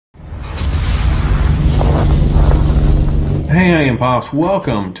Hey, I am Pops.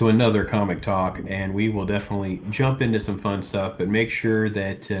 Welcome to another Comic Talk, and we will definitely jump into some fun stuff, but make sure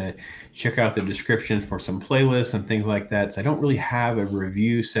that check out the descriptions for some playlists and things like that. So I don't really have a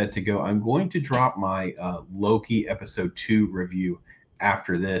review set to go. I'm going to drop my Loki episode 2 review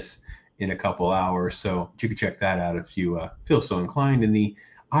after this in a couple hours, so you can check that out if you feel so inclined in the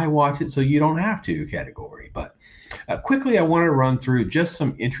I watch it so you don't have to category. But quickly, I want to run through just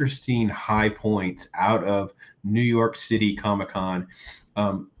some interesting high points out of New York City Comic Con.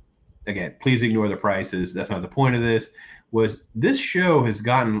 Again, please ignore the prices. That's not the point of this. Was this show has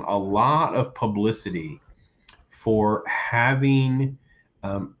gotten a lot of publicity for having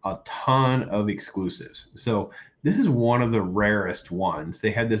a ton of exclusives. So this is one of the rarest ones. They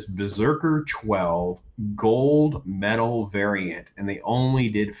had this Berserker 12 gold metal variant, and they only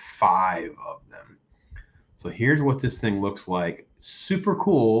did 5 of them. So here's what this thing looks like. Super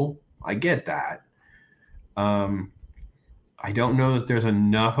cool. I get that. I don't know that there's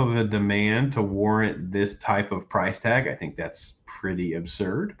enough of a demand to warrant this type of price tag. I think that's pretty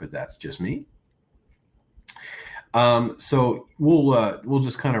absurd, but that's just me. So we'll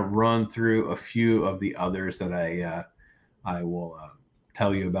just kind of run through a few of the others that I will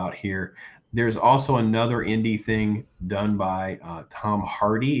tell you about here. There's also another indie thing done by Tom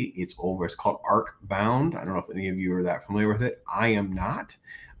Hardy. It's over. It's called Arc Bound. I don't know if any of you are that familiar with it. I am not.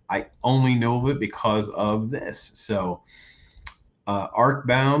 I only know of it because of this. So Arc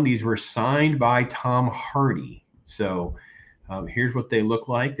Bound, these were signed by Tom Hardy. So here's what they look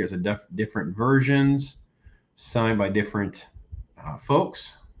like. There's different versions signed by different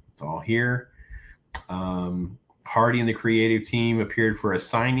folks. It's all here. Hardy and the creative team appeared for a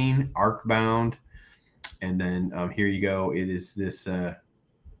signing, Arc Bound. And then here you go. It is this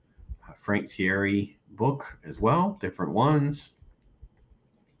Frank Thierry book as well, different ones.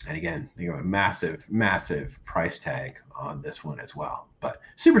 And again, you know, a massive, massive price tag on this one as well. But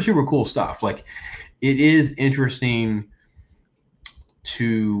super, super cool stuff. Like, it is interesting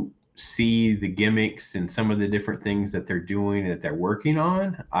to see the gimmicks and some of the different things that they're doing and that they're working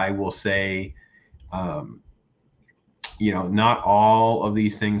on. I will say, you know, not all of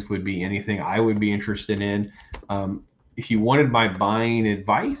these things would be anything I would be interested in. If you wanted my buying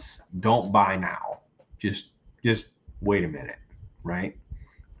advice, don't buy now. Just wait a minute, right?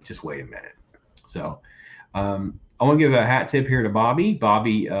 Just wait a minute. So I want to give a hat tip here to Bobby.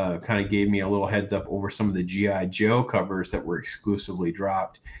 Bobby kind of gave me a little heads up over some of the G.I. Joe covers that were exclusively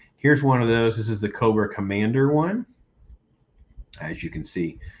dropped. Here's one of those. This is the Cobra Commander one. As you can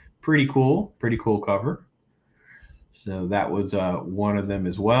see, pretty cool cover. So that was one of them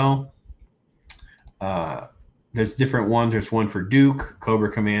as well. There's different ones. There's one for Duke,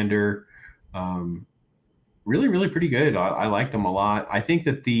 Cobra Commander. Really, really pretty good. I like them a lot. I think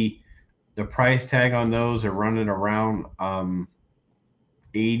that the price tag on those are running around $80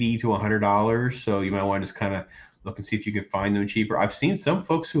 to $100. So you might want to just kind of look and see if you can find them cheaper. I've seen some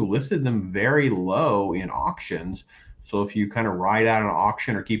folks who listed them very low in auctions. So if you kind of ride out an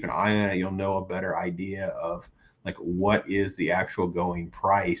auction or keep an eye on it, you'll know a better idea of like what is the actual going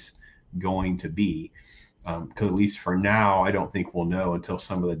price going to be. Because at least for now, I don't think we'll know until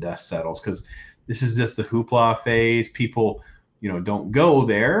some of the dust settles. Because this is just the hoopla phase. People, you know, don't go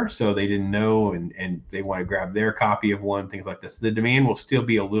there, so they didn't know, and they want to grab their copy of one, things like this. The demand will still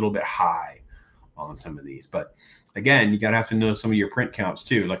be a little bit high on some of these, but again, you gotta have to know some of your print counts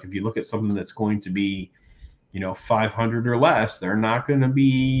too. Like if you look at something that's going to be, you know, 500 or less, they're not going to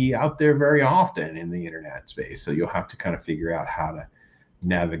be out there very often in the internet space. So you'll have to kind of figure out how to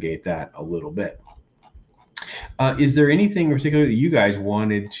navigate that a little bit. Is there anything in particular that you guys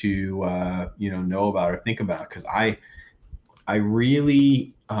wanted to you know about or think about? Because I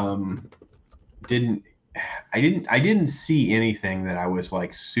really didn't see anything that I was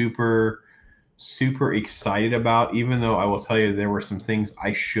like super excited about, even though I will tell you there were some things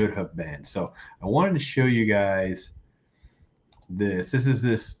I should have been. So I wanted to show you guys this. This is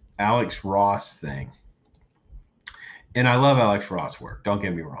this Alex Ross thing. And I love Alex Ross work. Don't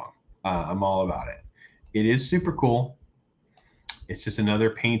get me wrong. I'm all about it. It is super cool. It's just another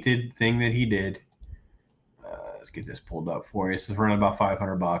painted thing that he did. Let's get this pulled up for you. This is around about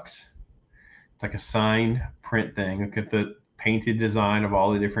 $500. It's like a signed print thing. Look at the painted design of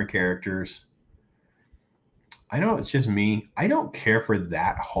all the different characters. I know it's just me. I don't care for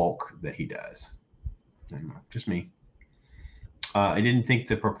that Hulk that he does. Just me. I didn't think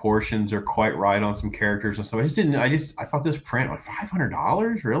the proportions are quite right on some characters and stuff. I thought this print like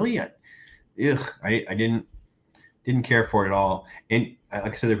 $500, really? I didn't care for it at all. And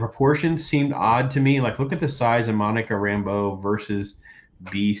like I said, the proportions seemed odd to me. Like, look at the size of Monica Rambeau versus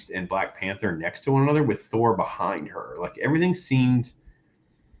Beast and Black Panther next to one another with Thor behind her. Like everything seemed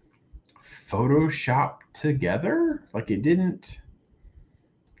photoshopped together. Like it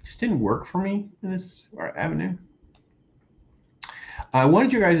just didn't work for me in this avenue. I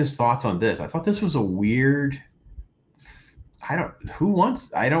wanted your guys' thoughts on this. I thought this was a weird. I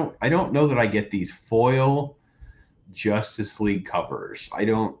don't know that I get these foil Justice League covers.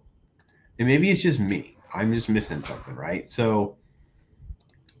 And maybe it's just me. I'm just missing something, right? So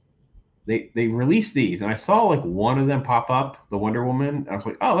they released these, and I saw like one of them pop up, the Wonder Woman, and I was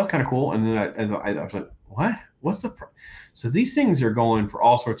like, oh, that's kind of cool. And then I was like, what? What's the price? So these things are going for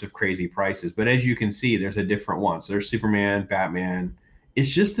all sorts of crazy prices. But as you can see, there's a different one. So there's Superman, Batman. It's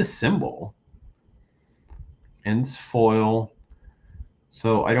just a symbol, and it's foil.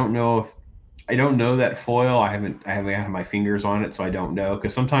 So I don't know that foil. I haven't had my fingers on it, so I don't know,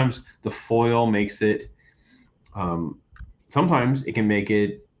 because sometimes the foil makes it. Sometimes it can make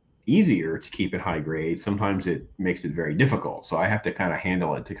it easier to keep it high grade. Sometimes it makes it very difficult. So I have to kind of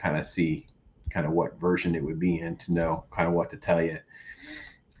handle it to kind of see kind of what version it would be in to know kind of what to tell you.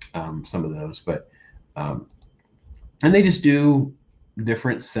 Some of those, but and they just do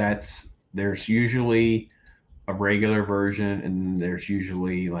different sets. There's usually a regular version, and there's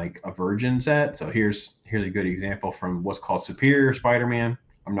usually like a virgin set. So here's a good example from what's called Superior Spider-Man.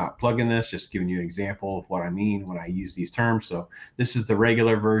 I'm not plugging this, just giving you an example of what I mean when I use these terms. So this is the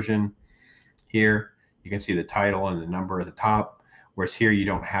regular version. Here you can see the title and the number at the top, whereas here you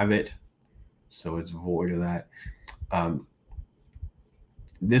don't have it, so it's void of that.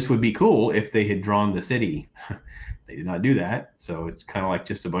 This would be cool if they had drawn the city. They did not do that, so it's kind of like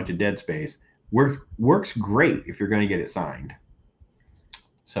just a bunch of dead space. Works great if you're going to get it signed.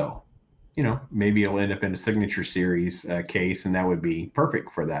 So, maybe it'll end up in a signature series case, and that would be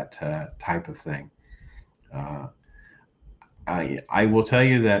perfect for that type of thing. I will tell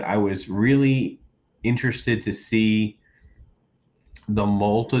you that I was really interested to see the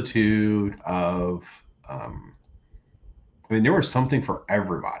multitude of. There was something for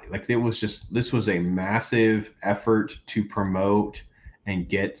everybody. Like this was a massive effort to promote and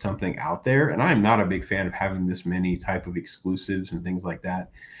get something out there. And I'm not a big fan of having this many type of exclusives and things like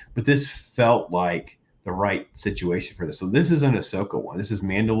that, but this felt like the right situation for this. So this is an Ahsoka one. This is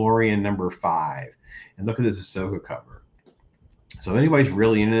Mandalorian #5. And look at this Ahsoka cover. So if anybody's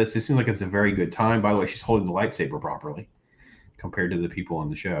really into this, it seems like it's a very good time. By the way, she's holding the lightsaber properly compared to the people on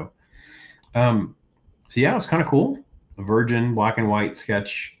the show. So yeah, it's kind of cool. A virgin black and white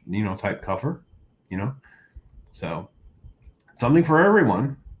sketch, type cover, so something for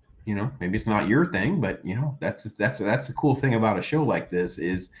everyone. Maybe it's not your thing, but that's the cool thing about a show like this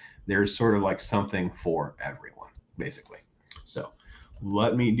is there's sort of like something for everyone, basically. So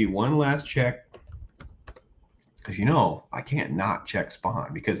let me do one last check, because I can't not check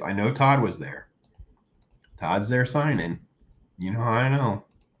Spawn, because I know Todd was there. Todd's there signing. How I know.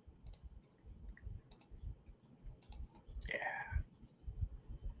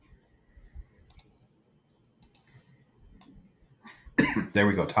 There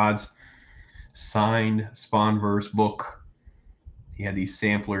we go. Todd's signed Spawnverse book. He had these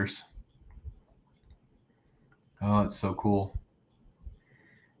samplers. Oh, it's so cool.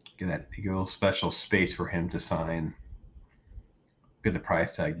 Get that little special space for him to sign. Get the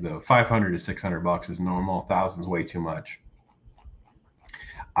price tag though. $500 to $600 is normal. 1,000's way too much.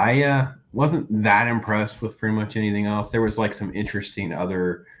 I wasn't that impressed with pretty much anything else. There was like some interesting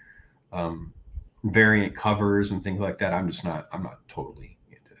other variant covers and things like that. I'm not totally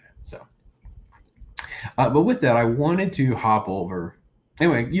into that. So, but with that, I wanted to hop over.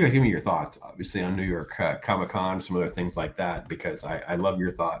 Anyway, you guys give me your thoughts, obviously, on New York Comic-Con, some other things like that, because I love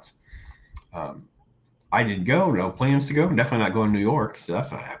your thoughts. I didn't go, no plans to go. Definitely not going to New York, so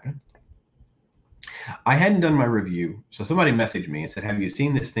that's not happening. I hadn't done my review, so somebody messaged me and said, have you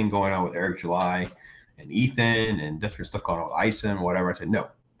seen this thing going on with Eric July and Ethan and different stuff going on with Isom, whatever? I said, no.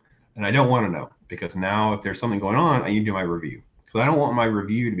 And I don't want to know, because now if there's something going on, I need to do my review. Because I don't want my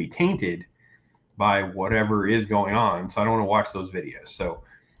review to be tainted by whatever is going on, so I don't want to watch those videos. So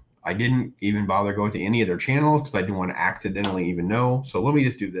I didn't even bother going to any of their channels because I didn't want to accidentally even know. So let me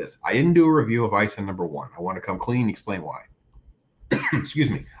just do this. I didn't do a review of Isom #1. I want to come clean and explain why. Excuse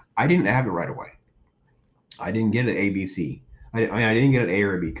me. I didn't have it right away. I didn't get an ABC. I didn't get an A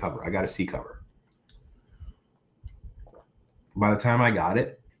or a B cover. I got a C cover. By the time I got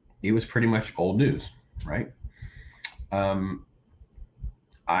it, it was pretty much old news, right? I'm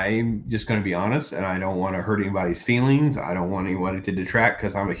just going to be honest, and I don't want to hurt anybody's feelings. I don't want anybody to detract,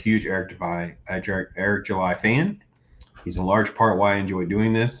 because I'm a huge Eric July fan. He's a large part why I enjoy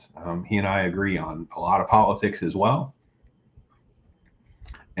doing this. He and I agree on a lot of politics as well.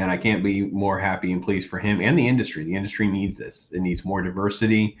 And I can't be more happy and pleased for him and the industry. The industry needs this. It needs more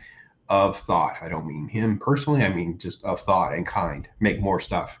diversity of thought. I don't mean him personally. I mean just of thought and kind. Make more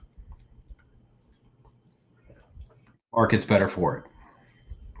stuff. Market's better for it.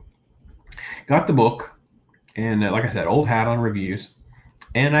 Got the book, and like I said, old hat on reviews.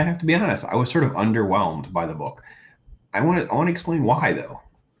 And I have to be honest, I was sort of underwhelmed by the book. I want to explain why though.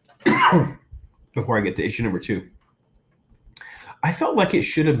 Before I get to issue number 2. I felt like it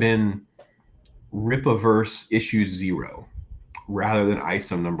should have been Rippaverse issue 0 rather than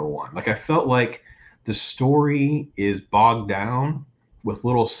Isom number 1. Like I felt like the story is bogged down with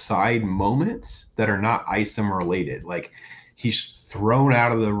little side moments that are not Isom related. Like he's thrown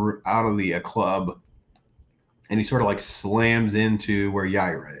out of the club, and he sort of like slams into where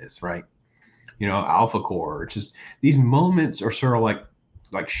Yaira is, right? Alpha Core. It's just these moments are sort of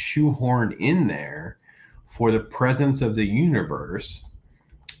like shoehorned in there for the presence of the universe.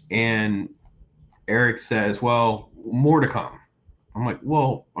 And Eric says, well, more to come. I'm like,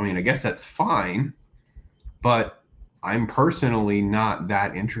 well, I mean, I guess that's fine, but I'm personally not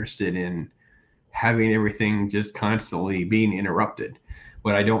that interested in having everything just constantly being interrupted.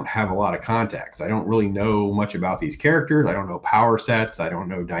 But I don't have a lot of context. I don't really know much about these characters. I don't know power sets. I don't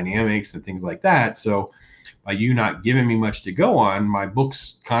know dynamics and things like that. So by you not giving me much to go on, my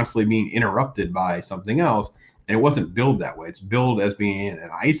book's constantly being interrupted by something else. And it wasn't billed that way. It's billed as being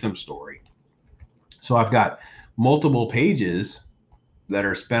an Isom story. So I've got multiple pages that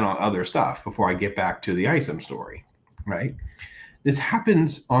are spent on other stuff before I get back to the Isom story, right? This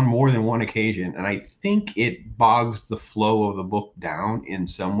happens on more than one occasion, and I think it bogs the flow of the book down in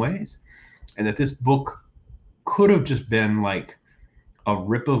some ways, and that this book could have just been like a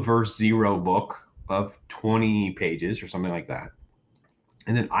Rippaverse 0 book of 20 pages or something like that.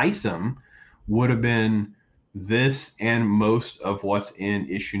 And then Isom would have been this and most of what's in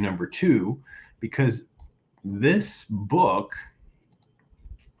issue number 2, because this book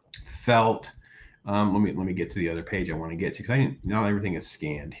felt let me get to the other page I want to get to, because not everything is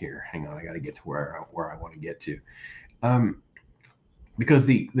scanned here. Hang on, I got to get to where I want to get to, because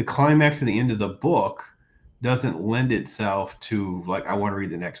the climax at the end of the book doesn't lend itself to like I want to read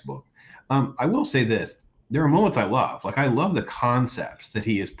the next book. I will say this: there are moments I love. Like I love the concepts that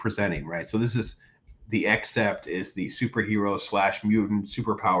he is presenting. Right, so this is the Accept is the superhero / mutant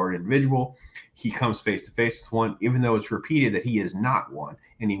superpowered individual. He comes face to face with one, even though it's repeated that he is not one,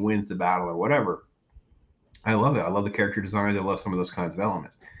 and he wins the battle or whatever. I love it. I love the character design. I love some of those kinds of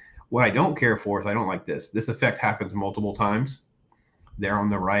elements. What I don't care for is I don't like this. This effect happens multiple times there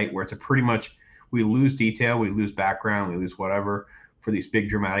on the right, where it's a pretty much, we lose detail, we lose background, we lose whatever for these big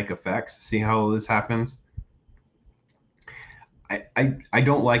dramatic effects. See how this happens? I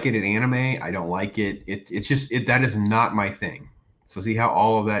don't like it in anime. I don't like it. It's just that is not my thing. So see how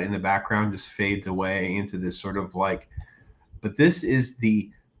all of that in the background just fades away into this sort of like, but this is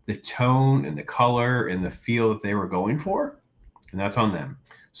the tone and the color and the feel that they were going for, and that's on them.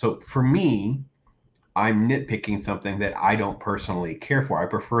 So for me, I'm nitpicking something that I don't personally care for. I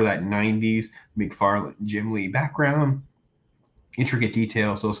prefer that 90s McFarlane, Jim Lee background, intricate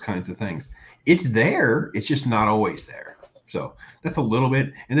details, those kinds of things. It's there. It's just not always there. So that's a little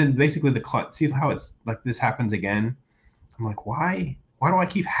bit. And then basically see how it's like this happens again. I'm like, why do I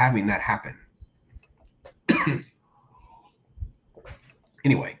keep having that happen?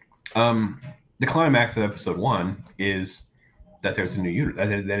 Anyway, the climax of episode 1 is that there's a new unit,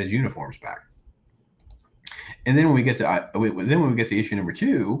 that his uniform's back. And then when we get to issue number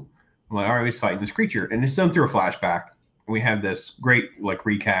 2, I'm like, all right, he's fighting this creature, and it's done through a flashback. We have this great like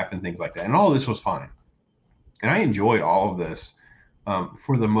recap and things like that, and all this was fine, and I enjoyed all of this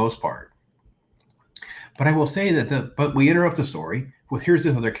for the most part. But I will say that but we interrupt the story with here's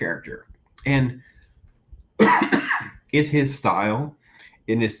this other character, and it's his style.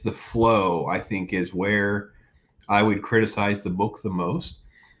 And it's the flow, I think, is where I would criticize the book the most.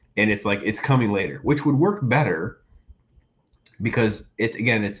 And it's like, it's coming later, which would work better because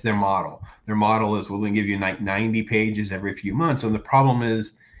it's their model. Their model is we're going to give you like 90 pages every few months. And the problem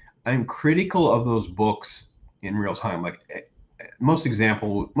is I'm critical of those books in real time. Like most recent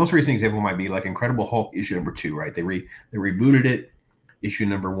example might be like Incredible Hulk issue number 2, right? They rebooted it. Issue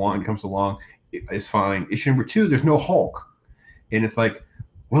number 1 comes along. It's fine. Issue number 2, there's no Hulk. And it's like,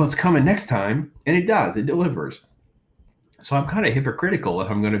 well, it's coming next time, and it does. It delivers. So I'm kind of hypocritical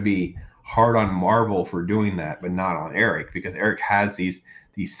if I'm going to be hard on Marvel for doing that, but not on Eric, because Eric has these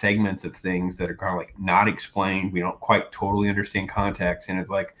segments of things that are kind of like not explained. We don't quite totally understand context, and it's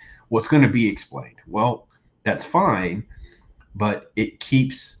like, what's going to be explained? Well, that's fine, but it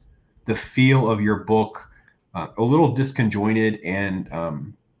keeps the feel of your book a little disconjointed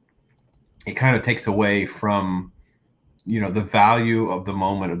and it kind of takes away from, the value of the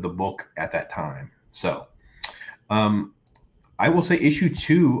moment of the book at that time. So I will say issue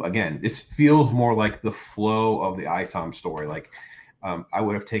 2, again, this feels more like the flow of the Isom story. Like I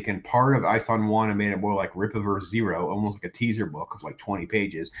would have taken part of Isom 1 and made it more like Rippaverse 0, almost like a teaser book of like 20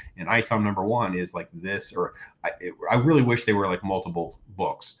 pages. And Isom number 1 is like this, or I really wish they were like multiple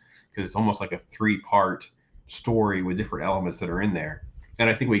books, because it's almost like a 3-part story with different elements that are in there. And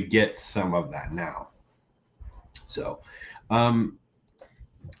I think we get some of that now. So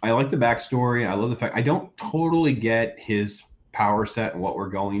I like the backstory. I love the fact I don't totally get his power set and what we're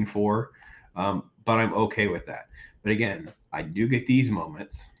going for, but I'm okay with that. But again, I do get these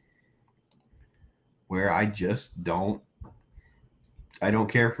moments where I just don't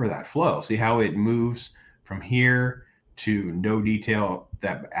care for that flow. See how it moves from here to no detail,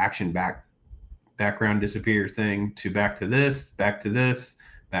 that action background disappears thing, to back to this, back to this,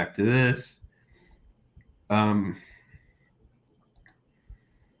 back to this.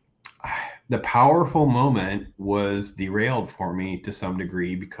 The powerful moment was derailed for me to some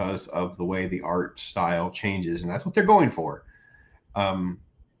degree because of the way the art style changes, and that's what they're going for.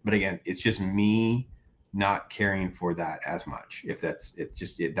 But again, it's just me not caring for that as much. If that's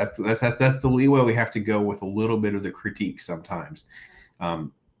that's the leeway we have to go with a little bit of the critique sometimes,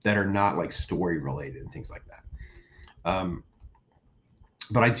 that are not like story related and things like that.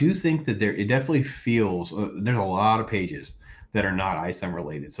 But I do think that it definitely feels there's a lot of pages that are not Isom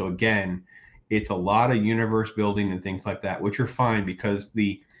related. So again, it's a lot of universe building and things like that, which are fine, because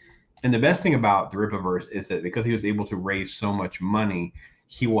the best thing about the Rippaverse is that because he was able to raise so much money,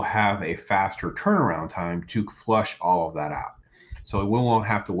 he will have a faster turnaround time to flush all of that out. So we won't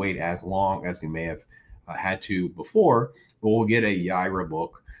have to wait as long as we may have had to before, but we'll get a Yaira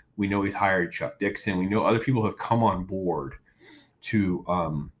book. We know he's hired Chuck Dixon. We know other people have come on board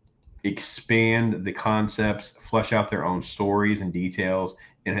to expand the concepts, flesh out their own stories and details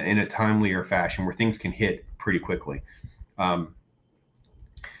in a timelier fashion where things can hit pretty quickly.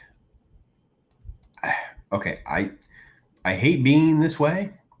 Okay, I hate being this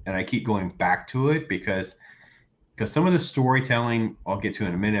way, and I keep going back to it because some of the storytelling I'll get to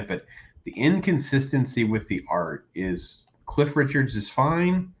in a minute, but the inconsistency with the art is, Cliff Richards is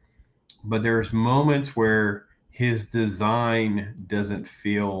fine, but there's moments where his design doesn't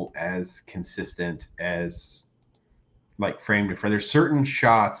feel as consistent as like frame to frame. There's certain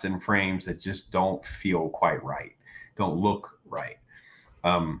shots and frames that just don't feel quite right, don't look right.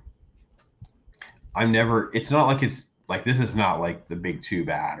 It's not like it's like, this is not like the big two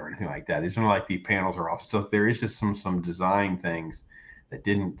bad or anything like that. It's not like the panels are off. So there is just some design things that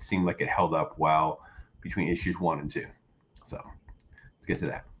didn't seem like it held up well between issues 1 and 2. So let's get to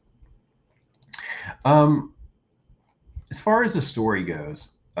that. As far as the story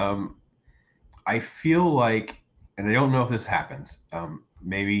goes, I feel like, and I don't know if this happens,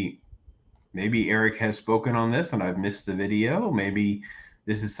 maybe Eric has spoken on this and I've missed the video. Maybe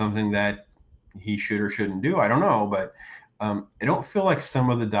this is something that he should or shouldn't do. I don't know, but I don't feel like some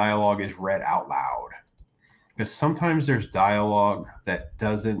of the dialogue is read out loud, because sometimes there's dialogue that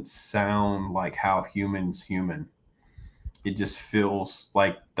doesn't sound like how humans human. It just feels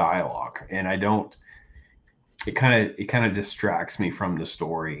like dialogue, and I don't. It kind of distracts me from the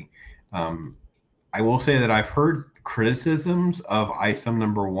story. I will say that I've heard criticisms of Isom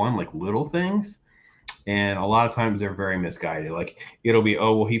number 1, like little things, and a lot of times they're very misguided. Like it'll be,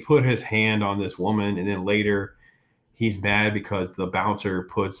 oh well, he put his hand on this woman, and then later he's mad because the bouncer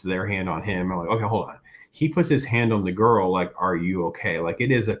puts their hand on him. I'm like, okay, hold on. He puts his hand on the girl, like, are you okay? Like,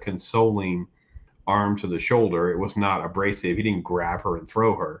 it is a consoling arm to the shoulder. It was not abrasive. He didn't grab her and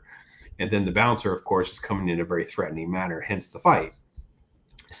throw her. And then the bouncer, of course, is coming in a very threatening manner, hence the fight.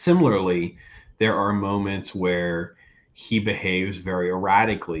 Similarly, there are moments where he behaves very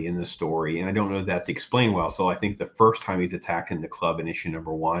erratically in the story, and I don't know if that's explained well. So I think the first time he's attacked in the club in issue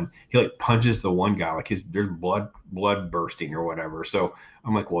number 1, he like punches the one guy, like there's blood bursting or whatever. So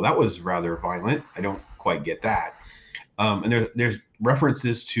I'm like, well, that was rather violent. I don't quite get that. And there's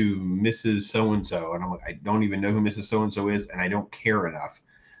references to Mrs. So-and-so, and I'm like, I don't even know who Mrs. So-and-so is, and I don't care enough.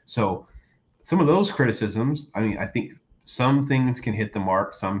 So some of those criticisms, I mean, I think some things can hit the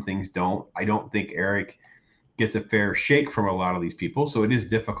mark, some things don't. I don't think Eric gets a fair shake from a lot of these people, so it is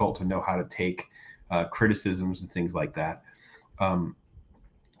difficult to know how to take criticisms and things like that.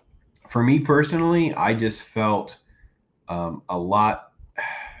 For me personally, I just felt a lot.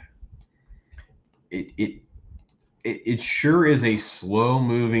 It sure is a slow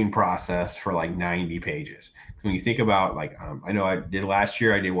moving process for like 90 pages. When you think about like, I know I did last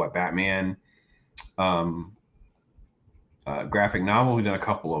year, I did what, Batman, Graphic novels, we've done a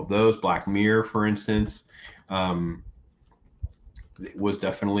couple of those. Black Mirror, for instance, was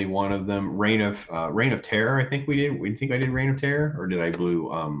definitely one of them. Reign of Terror, I think we did. We think I did Reign of Terror, or did I blew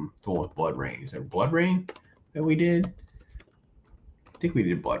the one with Blood Rain? Is it Blood Rain that we did? I think we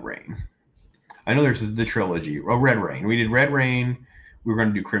did Blood Rain. I know there's the trilogy. Oh, Red Rain. We did Red Rain. We were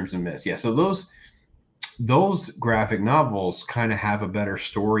going to do Crimson Mist. Yeah, so those graphic novels kind of have a better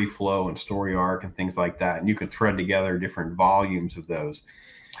story flow and story arc and things like that, and you can thread together different volumes of those.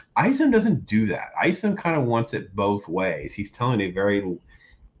 Isom doesn't do that. Isom kind of wants it both ways. He's telling a very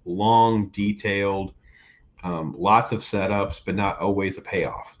long, detailed, lots of setups, but not always a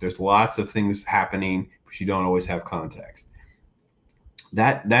payoff. There's lots of things happening, but you don't always have context.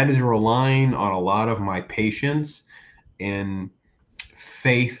 That is relying on a lot of my patience and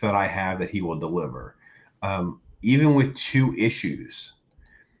faith that I have that he will deliver. Even with 2 issues,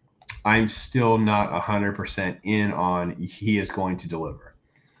 I'm still not 100% in on he is going to deliver.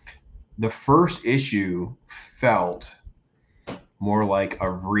 The first issue felt more like a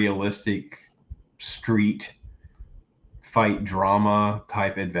realistic street fight drama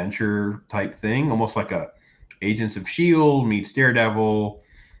type adventure type thing, almost like a Agents of S.H.I.E.L.D. meets Daredevil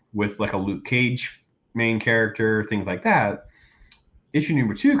with like a Luke Cage main character, things like that. Issue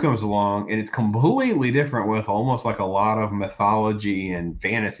number 2 comes along and it's completely different with almost like a lot of mythology and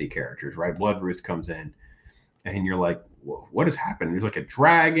fantasy characters, right? Bloodruth comes in and you're like, what has happened? There's like a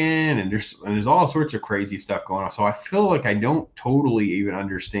dragon and there's all sorts of crazy stuff going on. So I feel like I don't totally even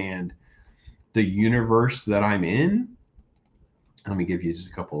understand the universe that I'm in. Let me give you just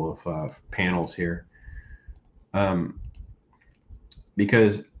a couple of panels here.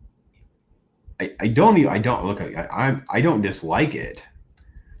 Because I don't dislike it.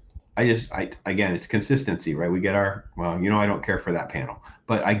 Again, it's consistency, right? We get I don't care for that panel,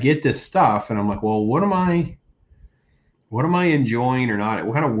 but I get this stuff and I'm like, well, what am I enjoying or not?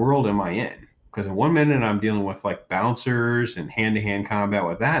 What kind of world am I in? Because in one minute I'm dealing with like bouncers and hand-to-hand combat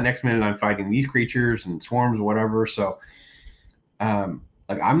with that. Next minute I'm fighting these creatures and swarms or whatever. So,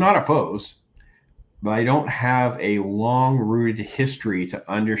 like I'm not opposed, but I don't have a long-rooted history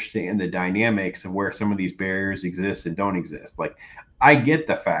to understand the dynamics of where some of these barriers exist and don't exist. Like, I get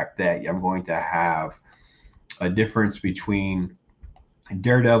the fact that I'm going to have a difference between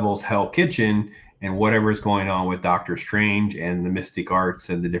Daredevil's Hell Kitchen and whatever's going on with Doctor Strange and the mystic arts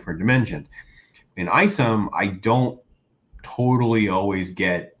and the different dimensions. In Isom, I don't totally always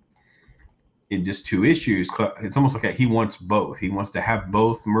get in just 2 issues. It's almost like he wants both. He wants to have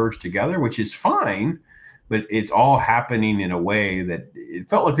both merged together, which is fine, but it's all happening in a way that it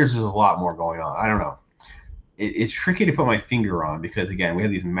felt like there's just a lot more going on. I don't know. It's tricky to put my finger on because, again, we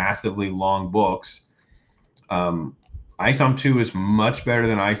have these massively long books. Isom 2 is much better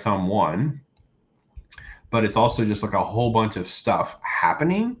than Isom 1, but it's also just like a whole bunch of stuff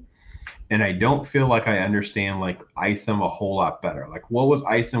happening. And I don't feel like I understand like Isom a whole lot better. Like what was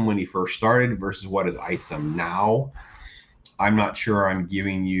Isom when he first started versus what is Isom now? I'm not sure I'm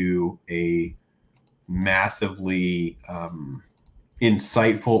giving you a massively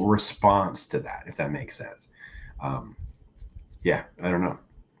insightful response to that, if that makes sense. Yeah, I don't know.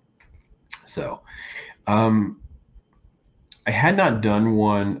 So I had not done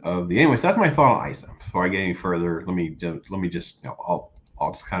one of the, anyways, that's my thought on Isom. Before I get any further, let me just, I'll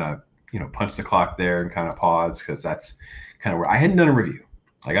just kind of, punch the clock there and kind of pause because that's kind of where I hadn't done a review.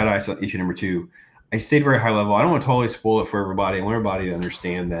 I got issue number 2. I stayed very high level. I don't want to totally spoil it for everybody. I want everybody to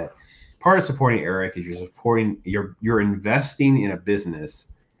understand that part of supporting Eric is you're investing in a business.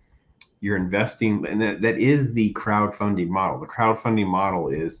 You're investing, and that is the crowdfunding model. The crowdfunding model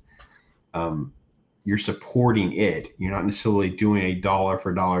is you're supporting it. You're not necessarily doing a dollar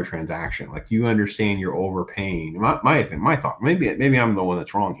for dollar transaction. Like you understand you're overpaying. My thought, maybe I'm the one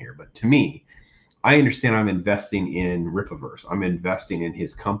that's wrong here, but to me, I understand I'm investing in Rippaverse. I'm investing in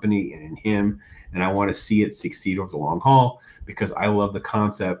his company and in him, and I want to see it succeed over the long haul because I love the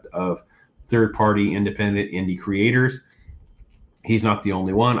concept of third-party independent indie creators. He's not the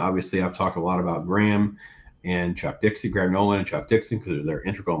only one. Obviously, I've talked a lot about Graham and Chuck Dixon, Graham Nolan and Chuck Dixon, because they're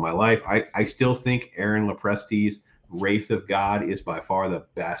integral in my life. I still think Aaron Lopresti's Wraith of God is by far the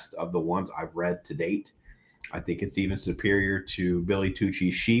best of the ones I've read to date. I think it's even superior to Billy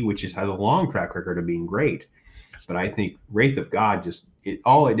Tucci's She, which has a long track record of being great. But I think Wraith of God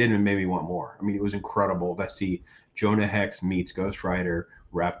all it did and made me want more. I mean, it was incredible to see Jonah Hex meets Ghost Rider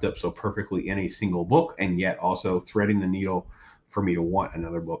wrapped up so perfectly in a single book, and yet also threading the needle for me to want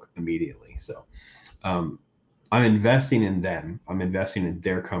another book immediately. So I'm investing in them. I'm investing in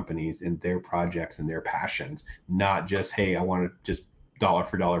their companies and their projects and their passions, not just, hey, I want to just dollar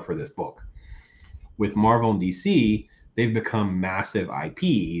for dollar for this book. With Marvel and DC, they've become massive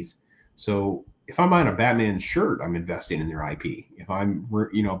IPs. So if I'm buying a Batman shirt, I'm investing in their IP. If I'm,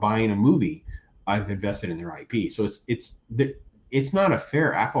 buying a movie, I've invested in their IP. So it's not a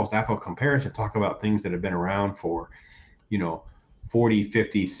fair apples to apple comparison to talk about things that have been around for, 40,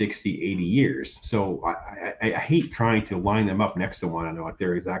 50, 60, 80 years. So I hate trying to line them up next to one another like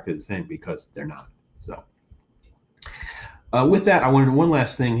they're exactly the same, because they're not. So with that, I wanted one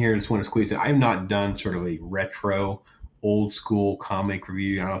last thing here. Just want to squeeze it. I've not done sort of a retro, old school comic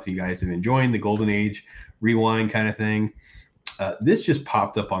review. I don't know if you guys have enjoyed the Golden Age rewind kind of thing. This just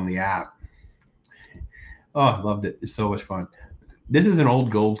popped up on the app. Oh, I loved it. It's so much fun. This is an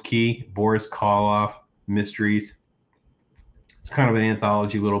old gold key, Boris Karloff Mysteries. It's kind of an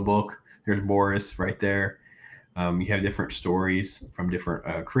anthology little book. There's Boris right there. You have different stories from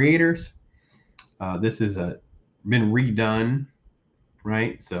different creators. This is been redone,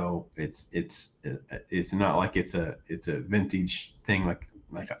 right? So it's not like it's a vintage thing like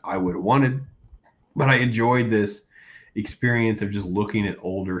I would have wanted, but I enjoyed this experience of just looking at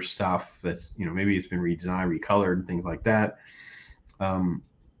older stuff that's, maybe it's been redesigned, recolored, things like that. I'm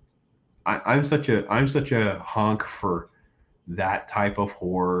such a honk for that type of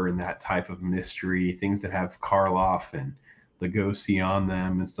horror and that type of mystery, things that have Karloff and Lugosi on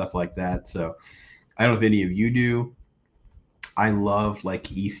them and stuff like that. So I don't know if any of you do. I love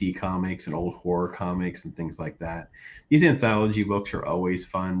like EC comics and old horror comics and things like that. These anthology books are always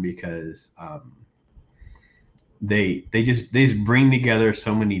fun because they just bring together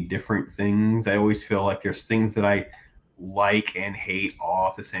so many different things. I always feel like there's things that I like and hate all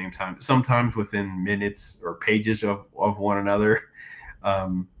at the same time, sometimes within minutes or pages of one another.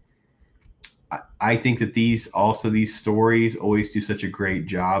 I think that these stories always do such a great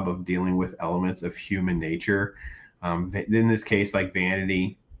job of dealing with elements of human nature. In this case, like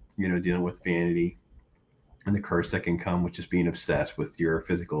vanity, dealing with vanity and the curse that can come with just being obsessed with your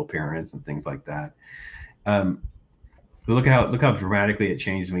physical appearance and things like that. But look how dramatically it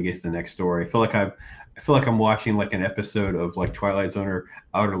changes when we get to the next story. I feel like I'm watching like an episode of like Twilight Zone or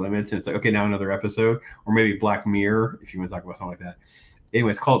Outer Limits, and it's like, okay, now another episode, or maybe Black Mirror, if you want to talk about something like that.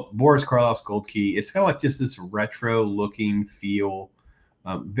 Anyway, it's called Boris Karloff's Gold Key. It's kind of like just this retro looking feel,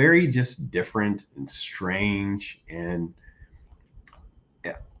 very just different and strange. And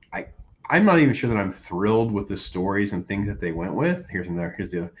I'm not even sure that I'm thrilled with the stories and things that they went with. Here's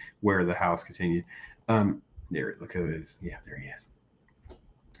the Where the House continued. There, look who it is. Yeah, there he is.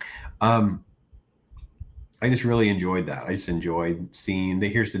 I just really enjoyed that. I just enjoyed seeing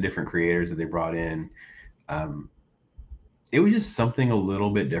here's the different creators that they brought in. It was just something a little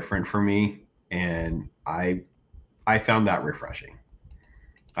bit different for me, and I found that refreshing.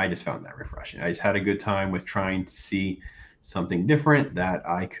 I just found that refreshing. I just had a good time with trying to see something different that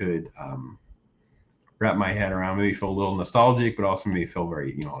I could wrap my head around, maybe feel a little nostalgic, but also maybe feel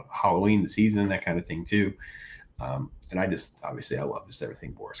very, Halloween, the season, that kind of thing too. And I love just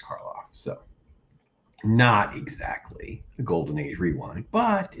everything Boris Karloff. So not exactly a Golden Age rewind,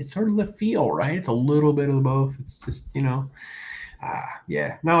 but it's sort of the feel, right? It's a little bit of both. It's just, not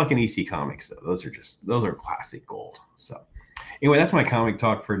like an EC Comics though. Those are classic gold. So anyway, that's my comic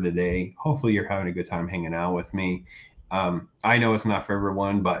talk for today. Hopefully you're having a good time hanging out with me. I know it's not for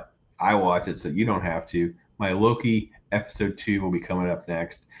everyone, but I watch it so you don't have to. My Loki episode 2 will be coming up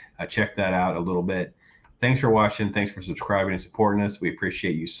next. Check that out a little bit. Thanks for watching. Thanks for subscribing and supporting us. We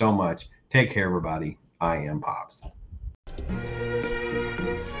appreciate you so much. Take care, everybody. I am Pops.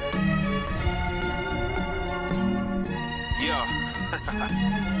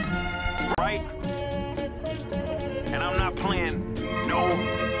 Yeah.